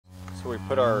So we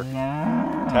put our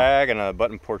tag and a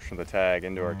button portion of the tag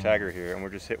into our tagger here, and we're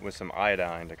just hitting with some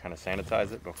iodine to kind of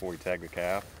sanitize it before we tag the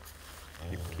calf.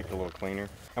 Keep it a little cleaner.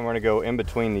 And we're gonna go in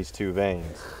between these two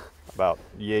veins, about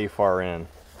yay far in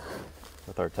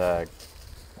with our tag.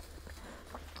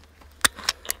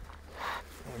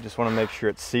 We just want to make sure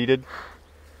it's seated.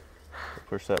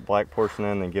 Push that black portion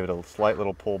in, then give it a slight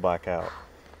little pull back out.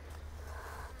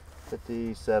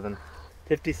 57.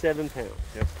 57 pounds.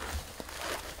 Yep.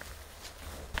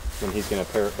 Then he's going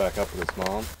to pair it back up with his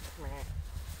mom.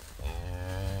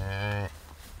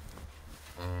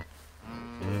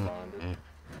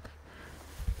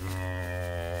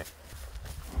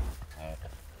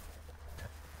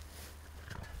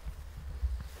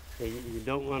 You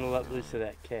don't want to let loose of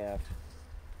that calf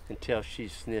until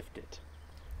she's sniffed it,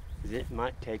 because it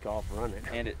might take off running.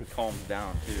 And it calms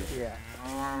down too. Yeah.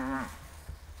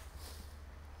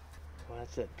 Well,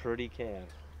 that's that pretty calf.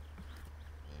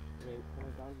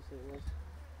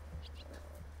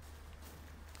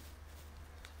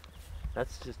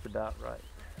 That's just about right.